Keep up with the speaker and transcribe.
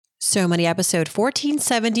So Money episode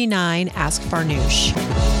 1479, Ask Farnoosh.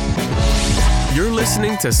 You're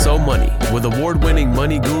listening to So Money with award-winning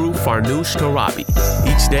money guru Farnoosh Torabi.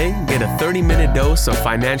 Each day, get a 30-minute dose of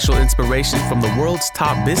financial inspiration from the world's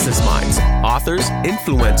top business minds, authors,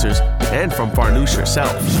 influencers, and from Farnoosh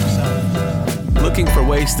herself. Looking for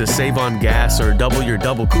ways to save on gas or double your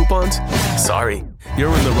double coupons? Sorry,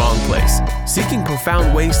 you're in the wrong place. Seeking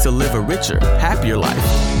profound ways to live a richer, happier life.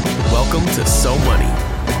 Welcome to So Money.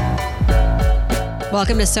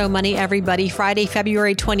 Welcome to So Money, everybody. Friday,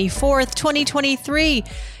 February 24th, 2023.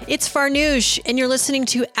 It's Farnoosh, and you're listening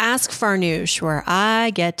to Ask Farnoosh, where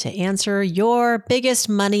I get to answer your biggest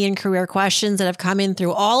money and career questions that have come in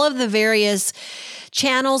through all of the various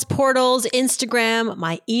channels, portals, Instagram,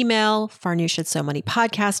 my email,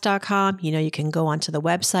 farnoosh@somoneypodcast.com. You know, you can go onto the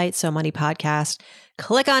website, So Money Podcast,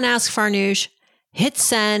 click on Ask Farnoosh, hit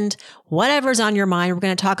send, whatever's on your mind. We're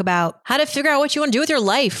going to talk about how to figure out what you want to do with your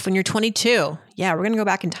life when you're 22. Yeah, we're going to go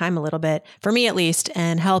back in time a little bit, for me at least,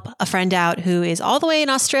 and help a friend out who is all the way in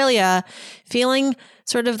Australia feeling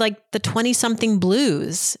sort of like the 20-something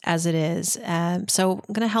blues as it is. So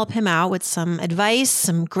I'm going to help him out with some advice,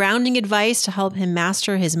 some grounding advice to help him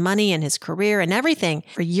master his money and his career and everything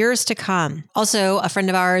for years to come. Also, a friend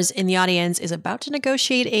of ours in the audience is about to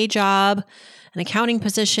negotiate a job, an accounting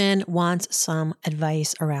position, wants some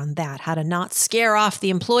advice around that, how to not scare off the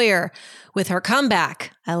employer with her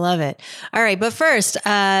comeback. I love it. All right, but first,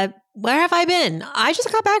 where have I been? I just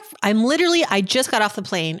got back. I just got off the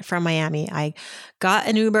plane from Miami. I got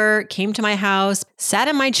an Uber, came to my house, sat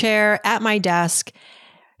in my chair at my desk,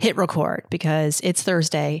 hit record because it's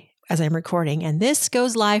Thursday as I'm recording, and this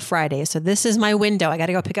goes live Friday. So this is my window. I got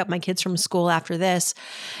to go pick up my kids from school after this.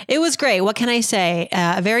 It was great. What can I say?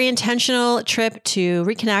 A very intentional trip to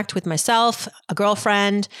reconnect with myself, a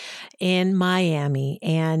girlfriend in Miami.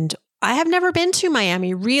 And I have never been to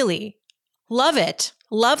Miami, really. Love it.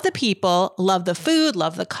 Love the people, love the food,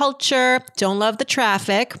 love the culture, don't love the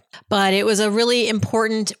traffic, but it was a really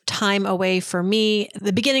important time away for me.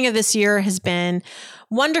 The beginning of this year has been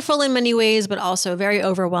wonderful in many ways, but also very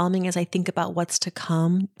overwhelming as I think about what's to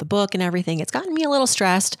come, the book and everything. It's gotten me a little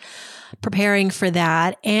stressed preparing for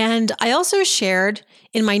that. And I also shared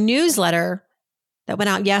in my newsletter that went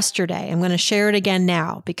out yesterday. I'm going to share it again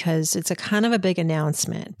now because it's a kind of a big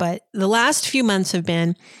announcement. But the last few months have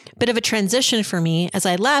been a bit of a transition for me as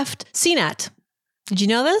I left CNET. Did you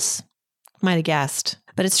know this? Might have guessed.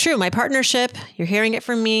 But it's true. My partnership, you're hearing it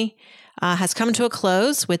from me, has come to a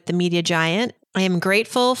close with the media giant. I am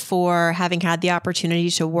grateful for having had the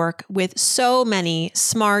opportunity to work with so many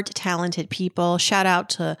smart, talented people. Shout out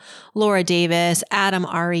to Laura Davis, Adam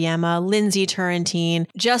Ariema, Lindsay Turrentine,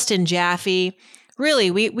 Justin Jaffe.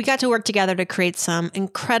 Really, we got to work together to create some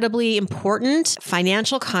incredibly important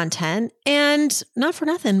financial content and not for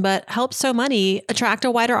nothing, but help So Money attract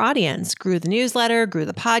a wider audience, grew the newsletter, grew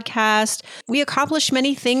the podcast. We accomplished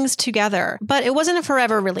many things together, but it wasn't a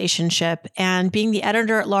forever relationship. And being the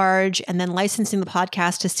editor at large and then licensing the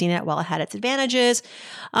podcast to CNET while it had its advantages,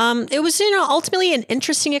 it was, ultimately an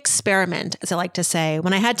interesting experiment, as I like to say.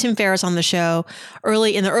 When I had Tim Ferriss on the show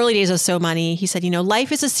in the early days of So Money, he said,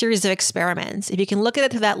 life is a series of experiments. If you can look at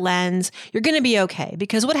it through that lens, you're going to be okay.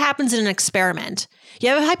 Because what happens in an experiment? You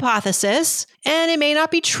have a hypothesis, and it may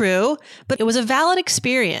not be true, but it was a valid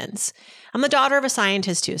experience. I'm the daughter of a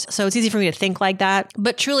scientist too, so it's easy for me to think like that.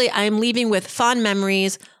 But truly, I'm leaving with fond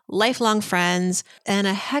memories, lifelong friends, and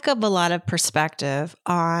a heck of a lot of perspective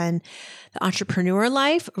on the entrepreneur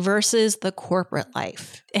life versus the corporate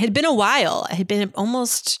life. It had been a while. It had been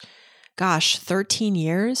almost, 13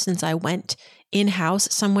 years since I went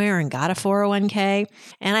in-house somewhere and got a 401k.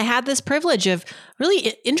 And I had this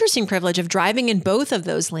really interesting privilege of driving in both of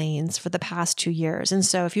those lanes for the past 2 years. And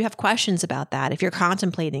so if you have questions about that, if you're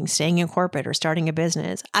contemplating staying in corporate or starting a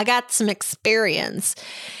business, I got some experience.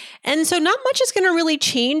 And so not much is going to really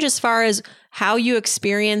change as far as how you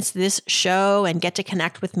experience this show and get to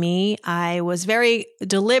connect with me. I was very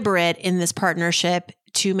deliberate in this partnership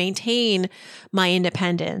to maintain my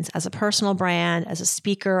independence as a personal brand, as a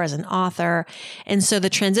speaker, as an author. And so the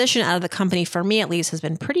transition out of the company, for me at least, has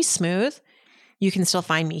been pretty smooth. You can still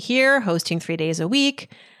find me here hosting 3 days a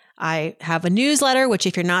week. I have a newsletter, which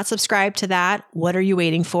if you're not subscribed to that, what are you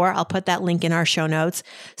waiting for? I'll put that link in our show notes.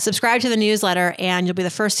 Subscribe to the newsletter and you'll be the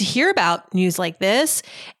first to hear about news like this,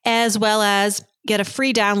 as well as get a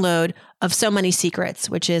free download of So Money Secrets,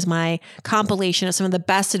 which is my compilation of some of the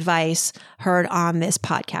best advice heard on this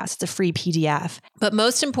podcast. It's a free PDF. But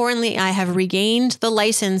most importantly, I have regained the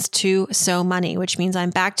license to So Money, which means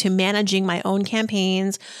I'm back to managing my own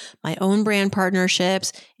campaigns, my own brand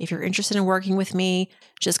partnerships. If you're interested in working with me,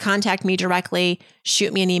 just contact me directly.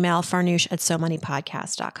 Shoot me an email,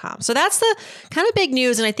 farnoosh@somoneypodcast.com. So that's the kind of big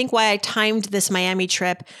news. And I think why I timed this Miami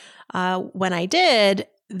trip when I did.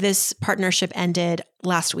 This partnership ended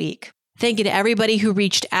last week. Thank you to everybody who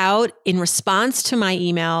reached out in response to my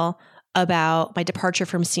email about my departure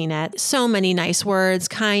from CNET. So many nice words,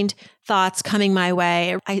 kind thoughts coming my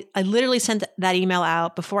way. I literally sent that email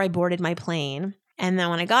out before I boarded my plane. And then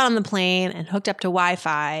when I got on the plane and hooked up to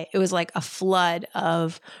Wi-Fi, it was like a flood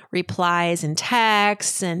of replies and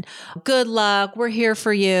texts and good luck, we're here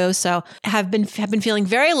for you. So have been feeling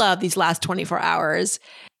very loved these last 24 hours.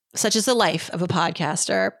 Such is the life of a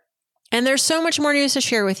podcaster. And there's so much more news to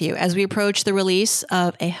share with you as we approach the release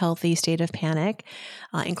of A Healthy State of Panic,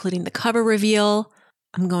 including the cover reveal.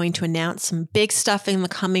 I'm going to announce some big stuff in the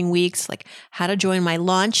coming weeks, like how to join my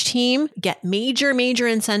launch team, get major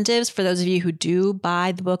incentives for those of you who do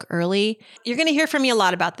buy the book early. You're going to hear from me a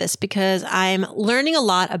lot about this because I'm learning a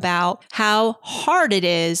lot about how hard it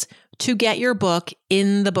is to get your book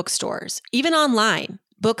in the bookstores, even online.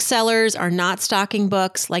 Booksellers are not stocking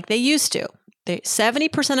books like they used to.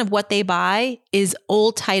 70% of what they buy is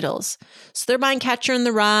old titles. So they're buying Catcher in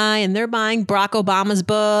the Rye and they're buying Barack Obama's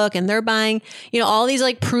book and they're buying, all these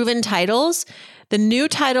like proven titles. The new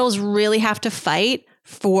titles really have to fight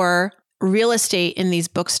for real estate in these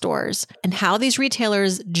bookstores, and how these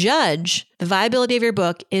retailers judge the viability of your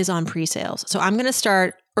book is on pre-sales. So I'm going to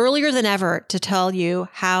start earlier than ever to tell you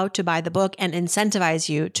how to buy the book and incentivize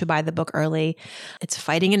you to buy the book early. It's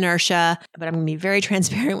fighting inertia, but I'm going to be very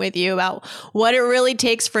transparent with you about what it really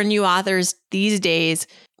takes for new authors these days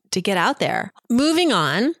to get out there. Moving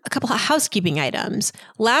on, a couple of housekeeping items.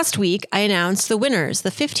 Last week, I announced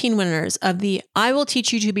the 15 winners of the I Will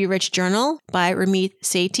Teach You to Be Rich journal by Ramit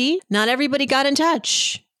Sethi. Not everybody got in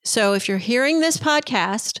touch. So if you're hearing this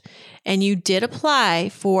podcast and you did apply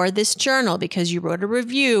for this journal because you wrote a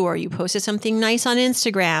review or you posted something nice on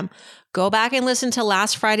Instagram, go back and listen to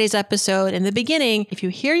last Friday's episode. In the beginning, if you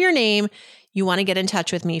hear your name, you want to get in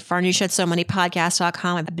touch with me,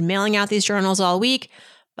 farnoosh@somoneypodcast.com. I've been mailing out these journals all week,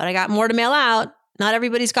 but I got more to mail out. Not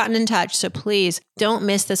everybody's gotten in touch, so please don't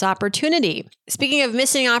miss this opportunity. Speaking of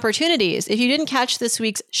missing opportunities, if you didn't catch this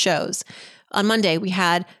week's shows, on Monday, we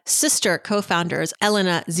had sister co-founders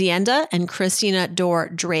Elena Zienda and Christina Dorr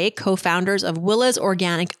Drake, co-founders of Willa's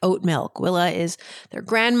Organic Oat Milk. Willa is their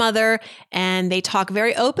grandmother, and they talk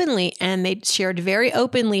very openly, and they shared very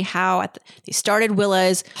openly how they started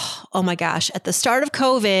Willa's, oh my gosh, at the start of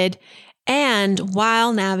COVID, and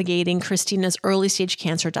while navigating Christina's early stage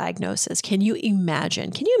cancer diagnosis. Can you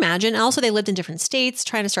imagine? Also, they lived in different states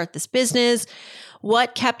trying to start this business.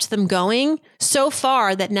 What kept them going so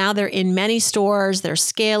far that now they're in many stores, they're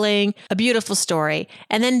scaling, a beautiful story.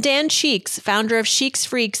 And then Dan Cheeks, founder of Cheeks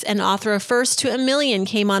Freaks and author of First to a Million,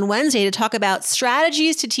 came on Wednesday to talk about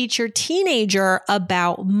strategies to teach your teenager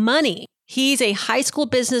about money. He's a high school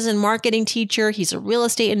business and marketing teacher. He's a real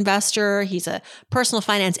estate investor. He's a personal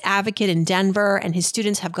finance advocate in Denver, and his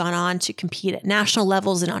students have gone on to compete at national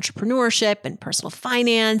levels in entrepreneurship and personal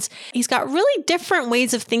finance. He's got really different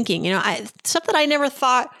ways of thinking, stuff that I never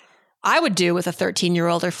thought I would do with a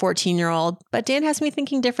 13-year-old or 14-year-old, but Dan has me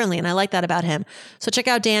thinking differently, and I like that about him. So check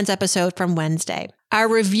out Dan's episode from Wednesday. Our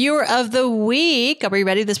reviewer of the week, are we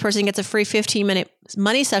ready? This person gets a free 15-minute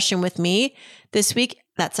money session with me this week.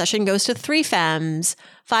 That session goes to 3 femmes,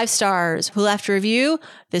 5 stars, who left a review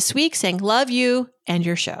this week saying, love you and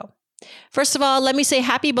your show. First of all, let me say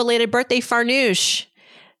happy belated birthday, Farnoosh.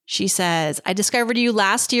 She says, I discovered you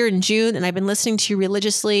last year in June, and I've been listening to you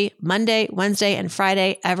religiously Monday, Wednesday, and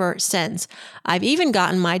Friday ever since. I've even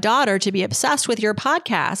gotten my daughter to be obsessed with your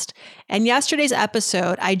podcast. And yesterday's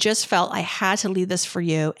episode, I just felt I had to leave this for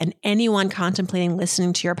you and anyone contemplating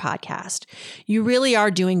listening to your podcast. You really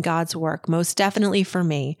are doing God's work, most definitely for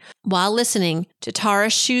me. While listening to Tara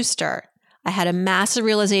Schuster, I had a massive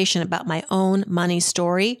realization about my own money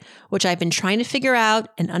story, which I've been trying to figure out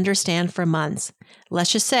and understand for months.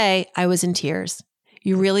 Let's just say I was in tears.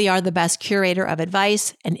 You really are the best curator of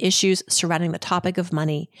advice and issues surrounding the topic of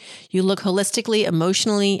money. You look holistically,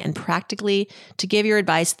 emotionally, and practically to give your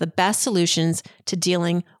advice the best solutions to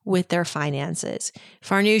dealing with their finances.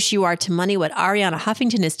 Farnoosh, you are to money what Arianna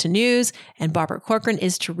Huffington is to news and Barbara Corcoran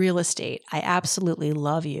is to real estate. I absolutely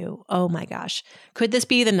love you. Oh my gosh. Could this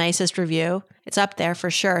be the nicest review? It's up there for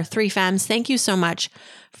sure. 3 Femmes, thank you so much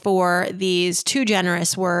for these 2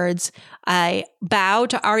 generous words. I bow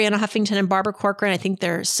to Arianna Huffington and Barbara Corcoran. I think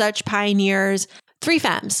they're such pioneers. 3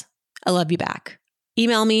 Femmes, I love you back.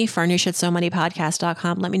 Email me,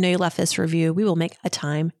 farnoosh@somoneypodcast.com. Let me know you left this review. We will make a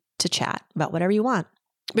time to chat about whatever you want.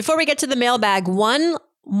 Before we get to the mailbag, one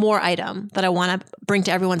more item that I want to bring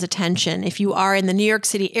to everyone's attention. If you are in the New York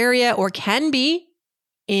City area or can be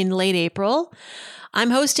in late April,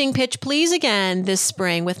 I'm hosting Pitch Please again this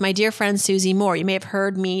spring with my dear friend Susie Moore. You may have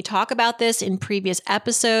heard me talk about this in previous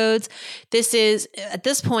episodes. This is, at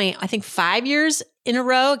this point, I think 5 years in a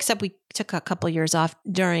row, except we took a couple years off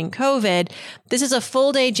during COVID. This is a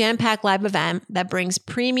full-day jam-packed live event that brings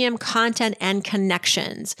premium content and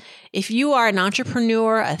connections. If you are an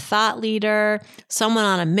entrepreneur, a thought leader, someone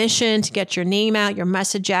on a mission to get your name out, your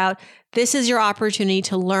message out, this is your opportunity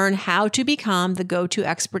to learn how to become the go-to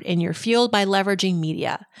expert in your field by leveraging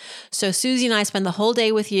media. So Susie and I spend the whole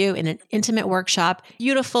day with you in an intimate workshop,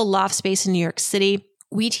 beautiful loft space in New York City.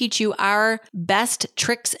 We teach you our best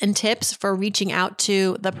tricks and tips for reaching out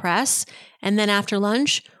to the press. And then after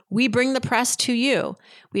lunch, we bring the press to you.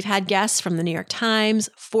 We've had guests from the New York Times,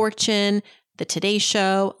 Fortune, The Today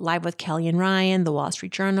Show, Live with Kelly and Ryan, The Wall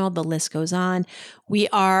Street Journal, the list goes on. We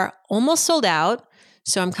are almost sold out.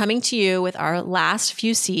 So I'm coming to you with our last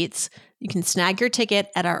few seats. You can snag your ticket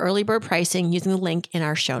at our early bird pricing using the link in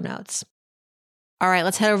our show notes. All right,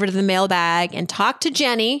 let's head over to the mailbag and talk to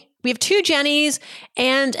Jenny. We have 2 Jennys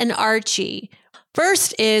and an Archie.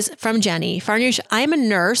 First is from Jenny. Farnoosh, I'm a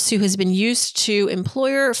nurse who has been used to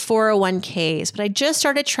employer 401ks, but I just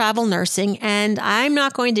started travel nursing and I'm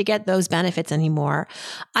not going to get those benefits anymore.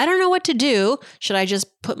 I don't know what to do. Should I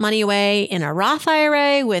just put money away in a Roth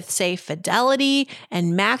IRA with, say, Fidelity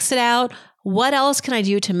and max it out? What else can I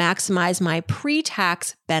do to maximize my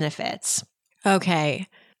pre-tax benefits? Okay.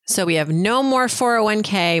 So we have no more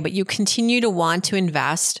 401k, but you continue to want to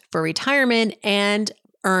invest for retirement and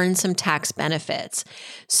earn some tax benefits.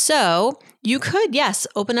 So you could, yes,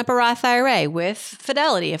 open up a Roth IRA with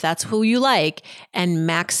Fidelity if that's who you like and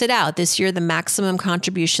max it out. This year, the maximum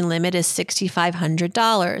contribution limit is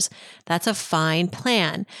 $6,500. That's a fine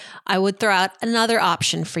plan. I would throw out another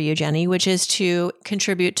option for you, Jenny, which is to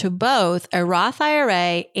contribute to both a Roth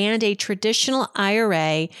IRA and a traditional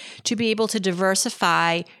IRA to be able to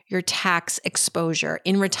diversify your tax exposure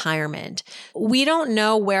in retirement. We don't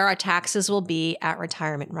know where our taxes will be at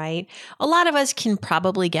retirement, right? A lot of us can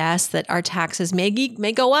probably guess that our taxes may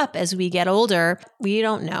go up as we get older. We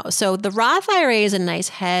don't know. So the Roth IRA is a nice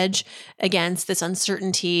hedge against this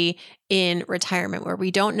uncertainty in retirement where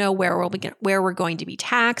we don't know where we're going to be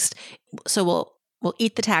taxed. So we'll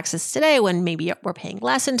eat the taxes today when maybe we're paying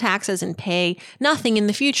less in taxes and pay nothing in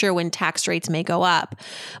the future when tax rates may go up.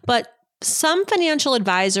 But some financial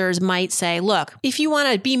advisors might say, look, if you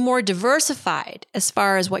want to be more diversified as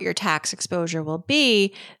far as what your tax exposure will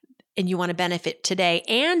be, and you want to benefit today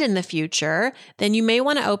and in the future, then you may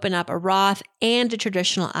want to open up a Roth and a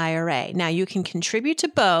traditional IRA. Now, you can contribute to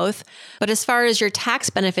both, but as far as your tax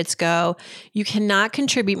benefits go, you cannot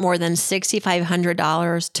contribute more than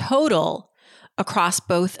 $6,500 total across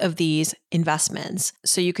both of these investments.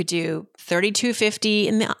 So you could do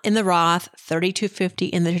 $3,250 in the Roth, $3,250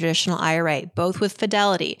 in the traditional IRA, both with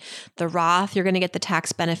Fidelity. The Roth, you're going to get the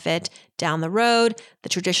tax benefit down the road. The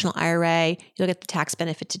traditional IRA, you'll get the tax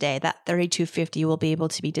benefit today. That $3,250 will be able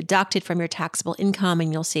to be deducted from your taxable income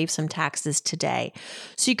and you'll save some taxes today.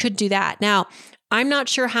 So you could do that. Now, I'm not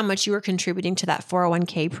sure how much you were contributing to that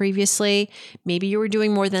 401k previously. Maybe you were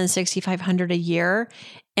doing more than $6,500 a year.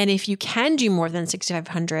 And if you can do more than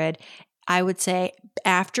 $6,500, I would say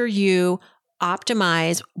after you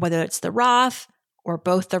optimize, whether it's the Roth or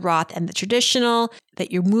both the Roth and the traditional,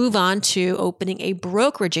 that you move on to opening a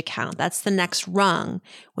brokerage account. That's the next rung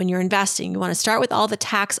when you're investing. You want to start with all the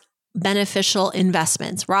tax beneficial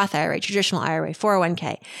investments, Roth IRA, traditional IRA,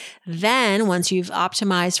 401k. Then once you've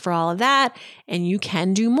optimized for all of that and you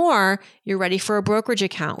can do more, you're ready for a brokerage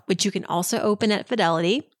account, which you can also open at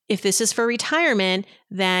Fidelity. If this is for retirement,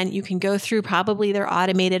 then you can go through probably their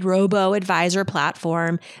automated robo-advisor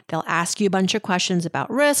platform. They'll ask you a bunch of questions about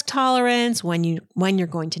risk tolerance, when you're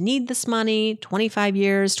going to need this money, 25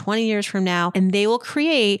 years, 20 years from now, and they will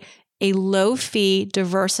create a low-fee,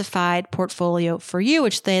 diversified portfolio for you,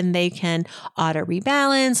 which then they can auto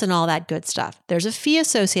rebalance and all that good stuff. There's a fee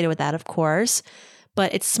associated with that, of course,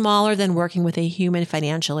 but it's smaller than working with a human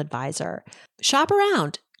financial advisor. Shop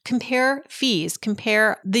around. compare fees,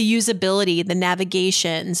 compare the usability, the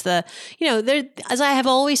navigations, as I have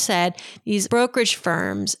always said, these brokerage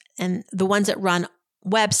firms and the ones that run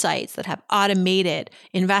websites that have automated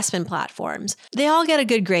investment platforms, they all get a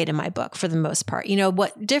good grade in my book for the most part.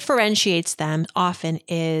 What differentiates them often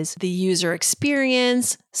is the user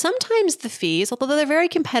experience, sometimes the fees, although they're very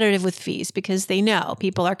competitive with fees because they know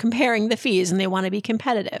people are comparing the fees and they want to be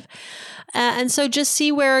competitive. And so just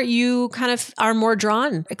see where you kind of are more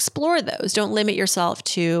drawn. Explore those. Don't limit yourself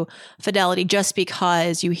to Fidelity just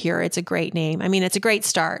because you hear it's a great name. I mean, it's a great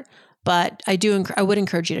start, but I would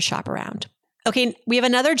encourage you to shop around. Okay, we have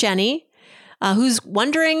another Jenny who's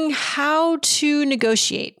wondering how to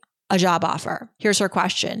negotiate a job offer. Here's her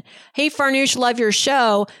question. Hey, Farnoosh, love your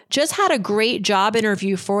show. Just had a great job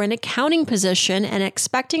interview for an accounting position and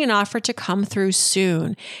expecting an offer to come through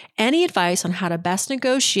soon. Any advice on how to best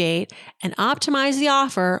negotiate and optimize the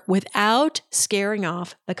offer without scaring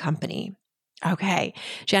off the company? Okay,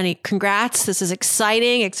 Jenny, congrats. This is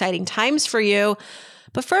exciting times for you.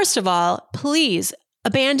 But first of all, please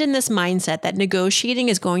abandon this mindset that negotiating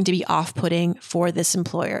is going to be off-putting for this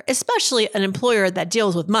employer, especially an employer that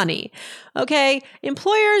deals with money. Okay?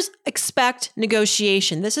 Employers expect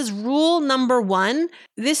negotiation. This is rule number 1.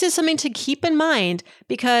 This is something to keep in mind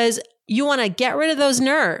because you want to get rid of those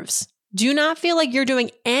nerves. Do not feel like you're doing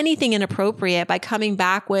anything inappropriate by coming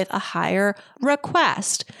back with a higher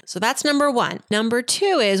request. So that's number 1. Number 2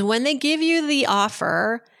 is when they give you the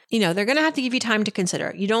offer, they're going to have to give you time to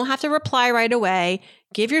consider. You don't have to reply right away.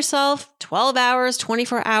 Give yourself 12 hours,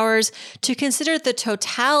 24 hours to consider the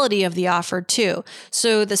totality of the offer too.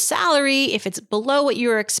 So the salary, if it's below what you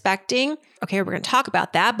were expecting, okay, we're going to talk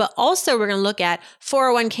about that, but also we're going to look at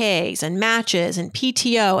 401ks and matches and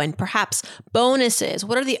PTO and perhaps bonuses.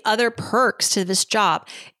 What are the other perks to this job?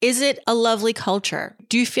 Is it a lovely culture?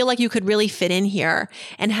 Do you feel like you could really fit in here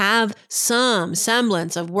and have some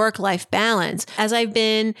semblance of work-life balance? As I've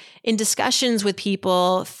been in discussions with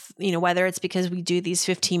people, whether it's because we do these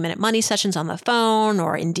 15-minute money sessions on the phone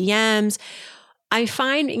or in DMs, I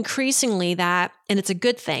find increasingly that, and it's a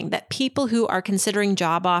good thing, that people who are considering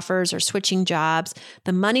job offers or switching jobs,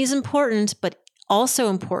 the money's important, but also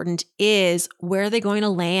important is where are they going to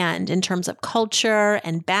land in terms of culture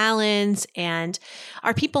and balance, and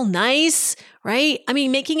are people nice, right? I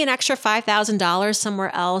mean, making an extra $5,000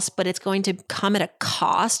 somewhere else, but it's going to come at a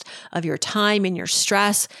cost of your time and your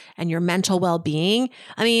stress and your mental well-being.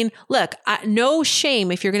 I mean, look, no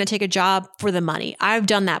shame if you're going to take a job for the money. I've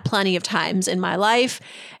done that plenty of times in my life.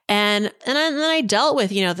 And then I dealt with,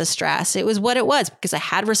 the stress. It was what it was because I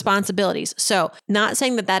had responsibilities. So not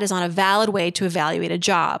saying that is not a valid way to evaluate a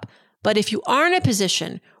job. But if you are in a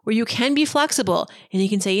position where you can be flexible and you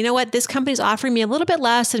can say, you know what, this company's offering me a little bit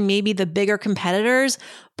less than maybe the bigger competitors,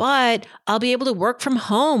 but I'll be able to work from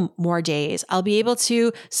home more days. I'll be able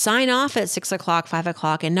to sign off at 6 o'clock, 5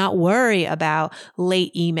 o'clock and not worry about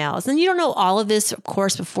late emails. And you don't know all of this, of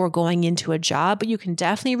course, before going into a job, but you can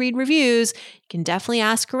definitely read reviews. You can definitely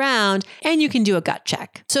ask around and you can do a gut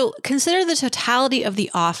check. So consider the totality of the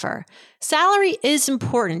offer. Salary is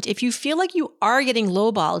important. If you feel like you are getting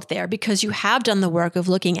lowballed there because you have done the work of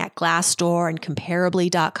looking at Glassdoor and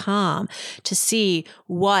Comparably.com to see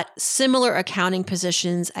what similar accounting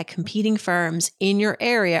positions at competing firms in your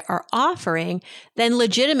area are offering, then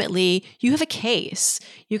legitimately you have a case.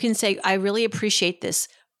 You can say, I really appreciate this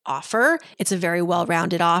offer. It's a very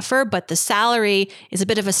well-rounded offer, but the salary is a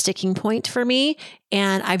bit of a sticking point for me.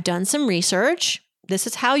 And I've done some research. This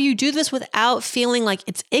is how you do this without feeling like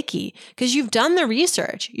it's icky because you've done the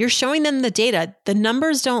research. You're showing them the data. The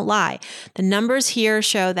numbers don't lie. The numbers here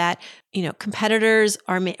show that, competitors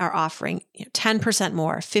are offering 10%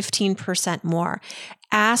 more, 15% more.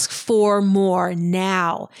 Ask for more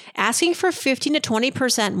now. Asking for 15 to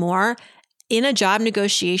 20% more in a job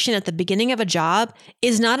negotiation at the beginning of a job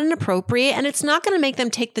is not inappropriate, and it's not going to make them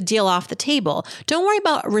take the deal off the table. Don't worry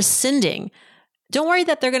about rescinding. Don't worry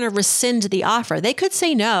that they're going to rescind the offer. They could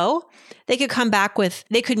say no. They could come back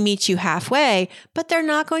they could meet you halfway, but they're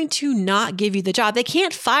not going to not give you the job. They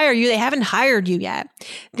can't fire you. They haven't hired you yet.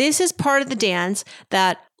 This is part of the dance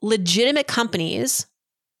that legitimate companies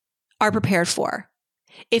are prepared for.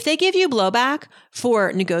 If they give you blowback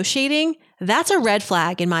for negotiating, that's a red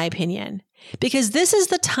flag in my opinion, because this is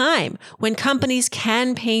the time when companies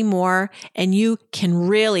can pay more and you can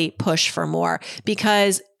really push for more,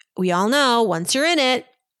 because we all know once you're in it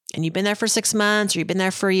and you've been there for 6 months or you've been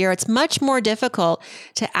there for a year, it's much more difficult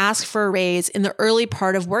to ask for a raise in the early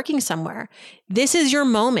part of working somewhere. This is your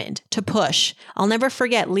moment to push. I'll never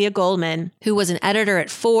forget Leah Goldman, who was an editor at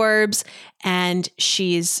Forbes, and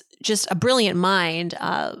she's just a brilliant mind.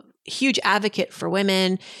 huge advocate for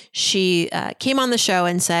women. She came on the show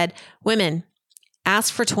and said, women,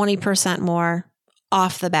 ask for 20% more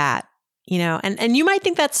off the bat. And you might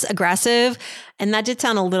think that's aggressive. And that did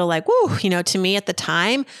sound a little like, woo, to me at the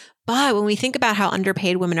time. But when we think about how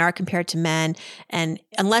underpaid women are compared to men, and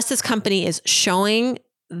unless this company is showing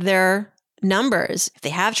their numbers, if they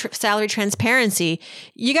have salary transparency,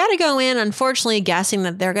 you got to go in, unfortunately, guessing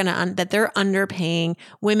that they're underpaying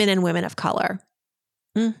women and women of color.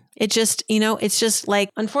 It just, it's just like,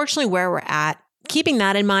 unfortunately, where we're at. Keeping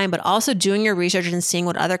that in mind, but also doing your research and seeing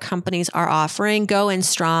what other companies are offering, go in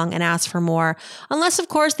strong and ask for more. Unless, of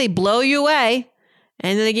course, they blow you away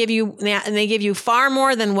and they give you far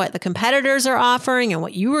more than what the competitors are offering and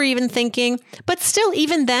what you were even thinking. But still,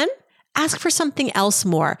 even then, ask for something else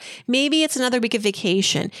more. Maybe it's another week of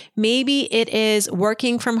vacation. Maybe it is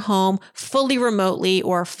working from home fully remotely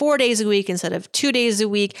or 4 days a week instead of 2 days a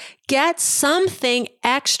week. Get something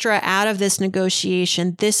extra out of this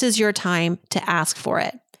negotiation. This is your time to ask for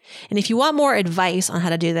it. And if you want more advice on how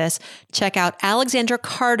to do this, check out Alexandra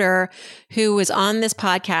Carter, who was on this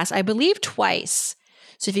podcast, I believe twice.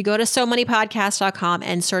 So if you go to SoMoneyPodcast.com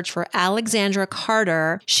and search for Alexandra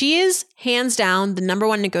Carter, she is hands down the number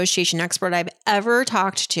one negotiation expert I've ever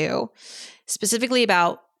talked to, specifically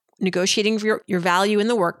about negotiating for your value in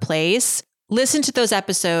the workplace. Listen to those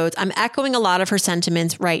episodes. I'm echoing a lot of her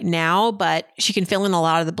sentiments right now, but she can fill in a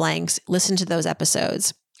lot of the blanks. Listen to those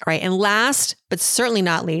episodes. All right. And last, but certainly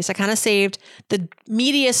not least, I kind of saved the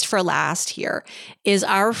meatiest for last here, is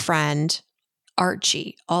our friend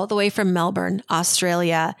Archie, all the way from Melbourne,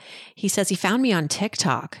 Australia. He says he found me on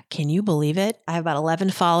TikTok. Can you believe it? I have about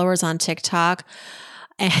 11 followers on TikTok.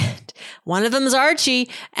 And one of them is Archie.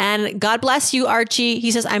 And God bless you, Archie. He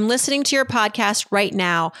says, I'm listening to your podcast right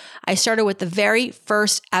now. I started with the very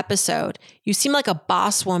first episode. You seem like a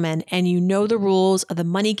boss woman and you know the rules of the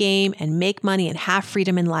money game and make money and have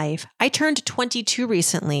freedom in life. I turned 22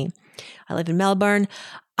 recently. I live in Melbourne.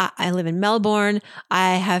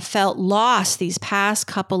 I have felt lost these past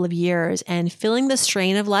couple of years and feeling the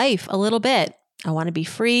strain of life a little bit. I want to be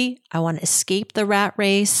free. I want to escape the rat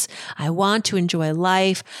race. I want to enjoy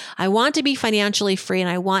life. I want to be financially free and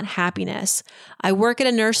I want happiness. I work at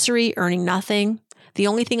a nursery earning nothing. The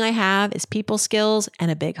only thing I have is people skills and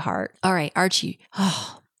a big heart. All right, Archie.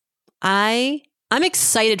 I'm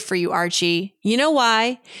excited for you, Archie. You know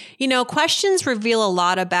why? Questions reveal a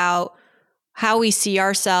lot about how we see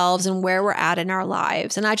ourselves and where we're at in our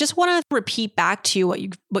lives. And I just want to repeat back to you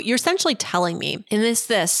what you're essentially telling me. And it's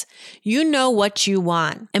this: you know what you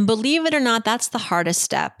want. And believe it or not, that's the hardest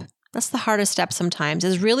step. That's the hardest step sometimes,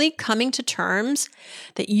 is really coming to terms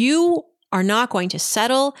that you are not going to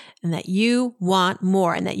settle and that you want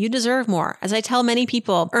more and that you deserve more. As I tell many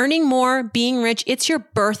people, earning more, being rich, it's your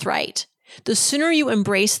birthright. The sooner you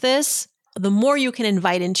embrace this, the more you can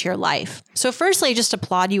invite into your life. So firstly, I just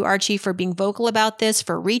applaud you, Archie, for being vocal about this,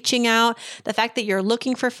 for reaching out, the fact that you're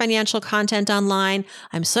looking for financial content online.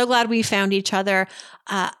 I'm so glad we found each other.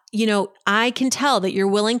 I can tell that you're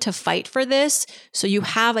willing to fight for this. So you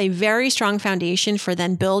have a very strong foundation for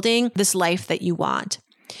then building this life that you want.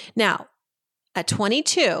 Now, at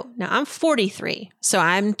 22, now I'm 43, so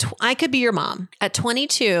I could be your mom. At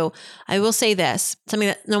 22, I will say this, something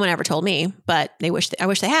that no one ever told me, but I wish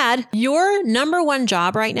they had. Your number one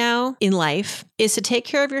job right now in life is to take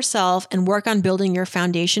care of yourself and work on building your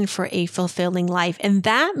foundation for a fulfilling life. And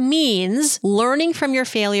that means learning from your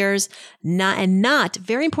failures,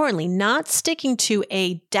 very importantly, not sticking to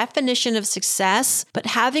a definition of success, but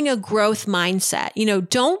having a growth mindset.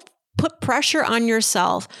 Don't put pressure on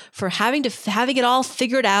yourself for having it all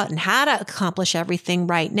figured out and how to accomplish everything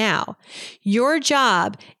right now. Your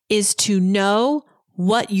job is to know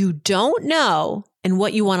what you don't know and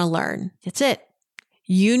what you want to learn. That's it.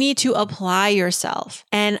 You need to apply yourself.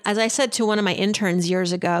 And as I said to one of my interns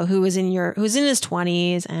years ago, who was in his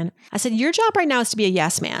 20s, and I said, your job right now is to be a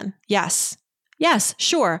yes man. Yes,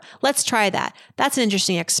 sure. Let's try that. That's an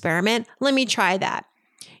interesting experiment. Let me try that.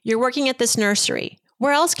 You're working at this nursery.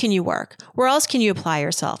 Where else can you work? Where else can you apply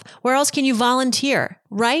yourself? Where else can you volunteer?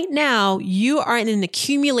 Right now, you are in an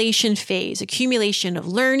accumulation phase, accumulation of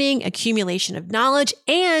learning, accumulation of knowledge,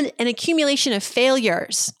 and an accumulation of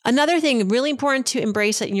failures. Another thing really important to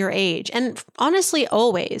embrace at your age, and honestly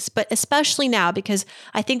always, but especially now, because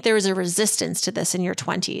I think there is a resistance to this in your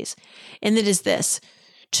 20s, and it is this: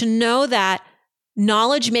 to know that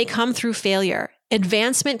knowledge may come through failure.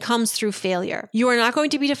 Advancement comes through failure. You are not going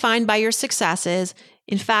to be defined by your successes.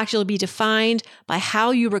 In fact, you'll be defined by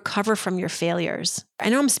how you recover from your failures. I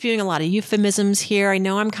know I'm spewing a lot of euphemisms here. I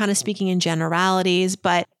know I'm kind of speaking in generalities,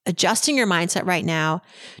 but adjusting your mindset right now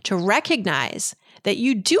to recognize that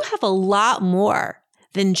you do have a lot more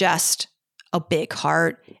than just a big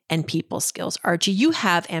heart and people skills. Archie, you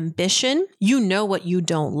have ambition. You know what you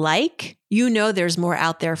don't like. You know there's more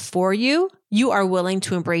out there for you. You are willing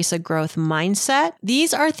to embrace a growth mindset.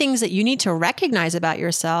 These are things that you need to recognize about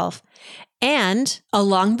yourself. And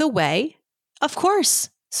along the way, of course,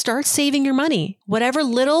 start saving your money. Whatever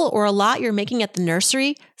little or a lot you're making at the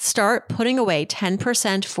nursery, start putting away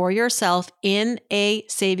 10% for yourself in a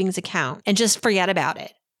savings account and just forget about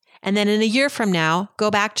it. And then in a year from now,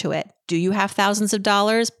 go back to it. Do you have thousands of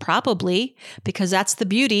dollars? Probably, because that's the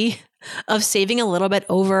beauty of saving a little bit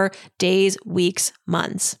over days, weeks,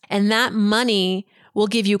 months. And that money will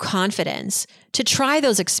give you confidence to try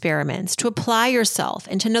those experiments, to apply yourself,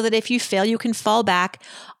 and to know that if you fail, you can fall back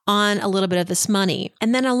on a little bit of this money.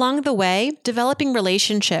 And then along the way, developing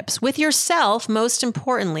relationships with yourself, most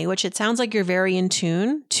importantly, which it sounds like you're very in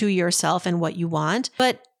tune to yourself and what you want.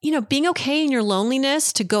 But being okay in your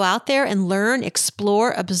loneliness to go out there and learn,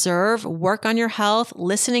 explore, observe, work on your health,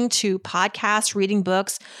 listening to podcasts, reading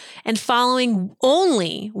books, and following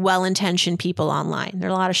only well-intentioned people online. There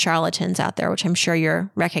are a lot of charlatans out there, which I'm sure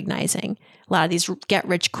you're recognizing. A lot of these get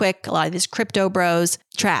rich quick, a lot of these crypto bros,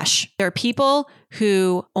 trash. There are people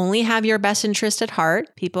who only have your best interest at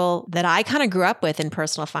heart, people that I kind of grew up with in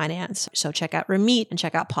personal finance. So check out Ramit and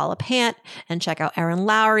check out Paula Pant and check out Erin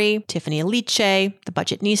Lowry, Tiffany Aliche, the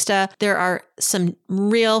Budgetnista. There are some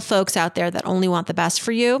real folks out there that only want the best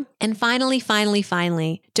for you. And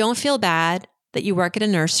finally, don't feel bad that you work at a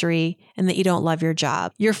nursery and that you don't love your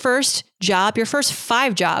job. Your first job, your first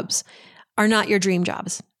 5 jobs are not your dream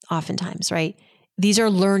jobs. Oftentimes, right? These are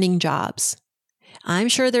learning jobs. I'm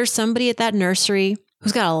sure there's somebody at that nursery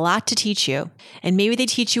who's got a lot to teach you. And maybe they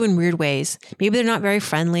teach you in weird ways. Maybe they're not very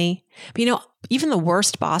friendly. But even the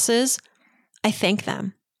worst bosses, I thank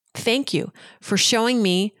them. Thank you for showing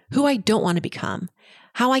me who I don't want to become,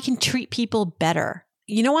 how I can treat people better.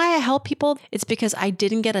 You know why I help people? It's because I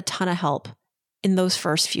didn't get a ton of help in those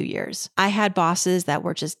first few years. I had bosses that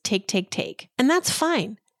were just take. And that's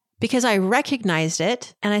fine. Because I recognized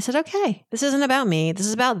it and I said, okay, this isn't about me. This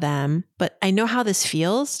is about them. But I know how this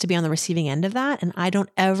feels to be on the receiving end of that. And I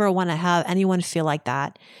don't ever want to have anyone feel like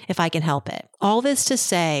that if I can help it. All this to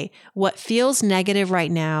say, what feels negative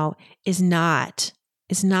right now is not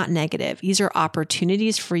negative. These are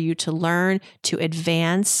opportunities for you to learn, to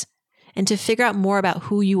advance, and to figure out more about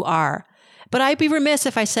who you are. But I'd be remiss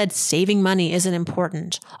if I said saving money isn't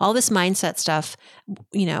important. All this mindset stuff,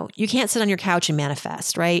 you can't sit on your couch and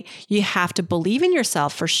manifest, right? You have to believe in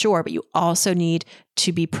yourself for sure, but you also need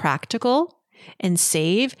to be practical and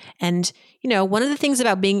save. And, one of the things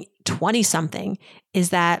about being 20-something is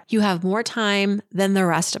that you have more time than the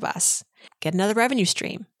rest of us. Get another revenue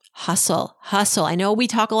stream. Hustle. I know we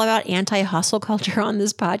talk a lot about anti-hustle culture on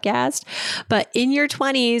this podcast, but in your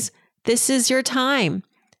 20s, this is your time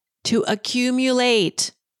to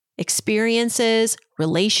accumulate experiences,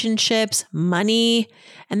 relationships, money.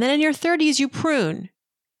 And then in your 30s, you prune.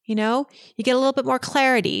 You get a little bit more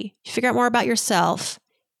clarity. You figure out more about yourself.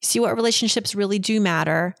 You see what relationships really do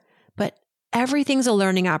matter. But everything's a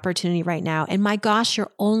learning opportunity right now. And my gosh,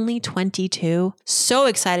 you're only 22. So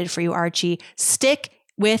excited for you, Archie. Stick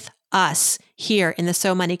with us here in the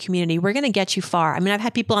So Money community. We're going to get you far. I've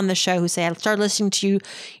had people on the show who say, I started listening to you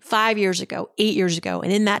 5 years ago, 8 years ago.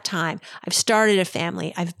 And in that time, I've started a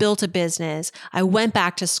family. I've built a business. I went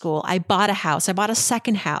back to school. I bought a house. I bought a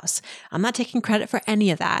second house. I'm not taking credit for any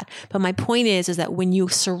of that. But my point is that when you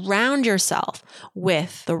surround yourself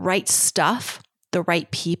with the right stuff, the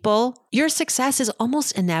right people, your success is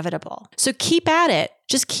almost inevitable. So keep at it.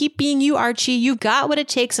 Just keep being you, Archie. You've got what it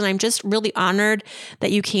takes. And I'm just really honored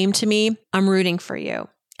that you came to me. I'm rooting for you.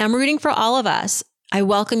 I'm rooting for all of us. I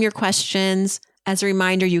welcome your questions. As a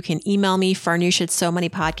reminder, you can email me,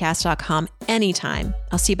 farnoosh@somoneypodcast.com anytime.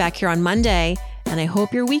 I'll see you back here on Monday. And I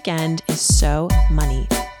hope your weekend is so money.